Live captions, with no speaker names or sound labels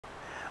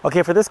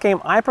Okay, for this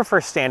game, I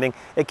prefer standing.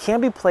 It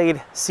can be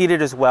played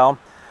seated as well,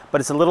 but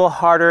it's a little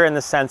harder in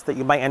the sense that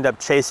you might end up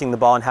chasing the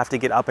ball and have to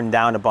get up and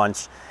down a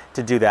bunch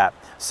to do that.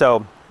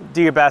 So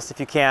do your best if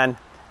you can,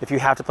 if you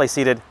have to play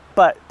seated,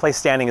 but play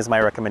standing is my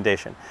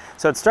recommendation.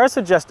 So it starts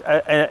with just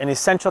an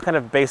essential kind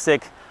of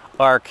basic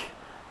arc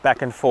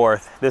back and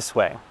forth this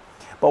way.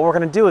 But what we're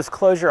gonna do is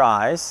close your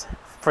eyes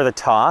for the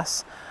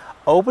toss,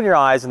 open your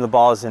eyes when the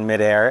ball is in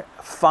midair,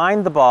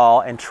 find the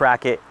ball and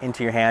track it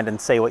into your hand and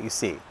say what you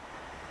see.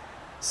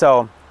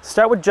 So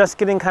start with just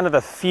getting kind of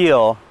the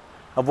feel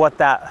of what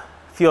that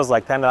feels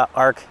like, kind of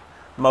arc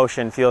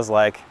motion feels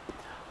like.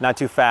 Not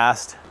too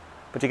fast,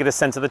 but you get a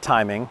sense of the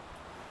timing.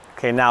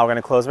 Okay, now we're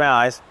gonna close my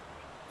eyes,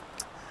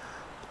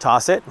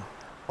 toss it,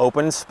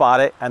 open, spot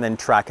it, and then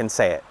track and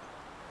say it.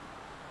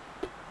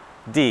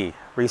 D,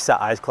 reset,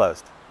 eyes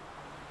closed.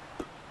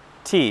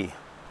 T,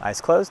 eyes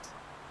closed.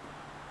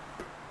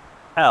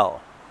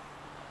 L,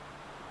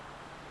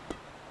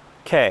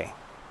 K,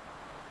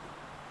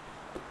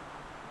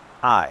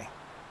 I,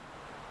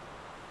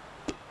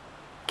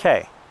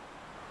 K,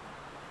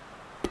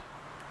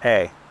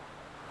 A,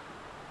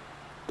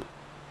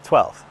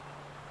 12,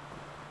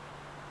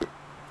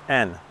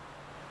 N,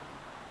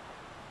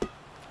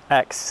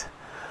 X.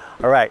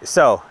 All right,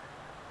 so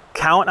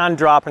count on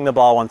dropping the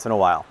ball once in a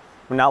while.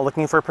 We're not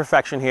looking for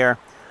perfection here.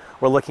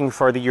 We're looking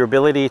for your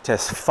ability to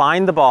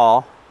find the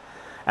ball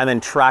and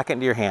then track it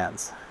into your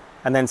hands.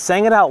 And then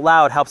saying it out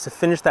loud helps to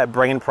finish that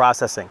brain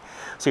processing.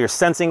 So you're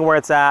sensing where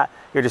it's at,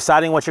 you're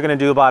deciding what you're gonna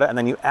do about it, and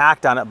then you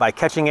act on it by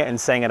catching it and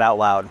saying it out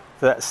loud.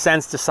 So that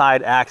sense,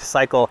 decide, act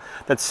cycle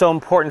that's so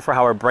important for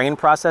how our brain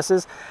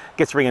processes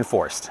gets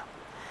reinforced.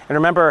 And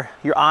remember,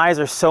 your eyes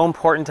are so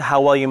important to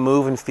how well you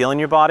move and feel in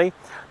your body,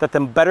 that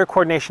the better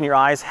coordination your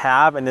eyes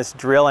have in this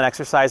drill and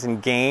exercise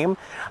and game,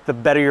 the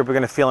better you're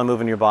gonna feel and move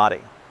in your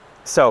body.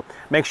 So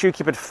make sure you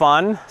keep it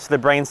fun so the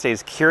brain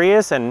stays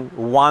curious and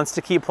wants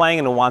to keep playing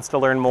and wants to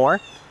learn more.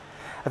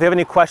 If you have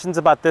any questions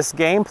about this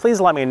game,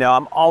 please let me know.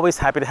 I'm always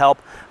happy to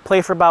help.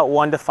 Play for about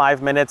 1 to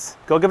 5 minutes.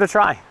 Go give it a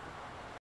try.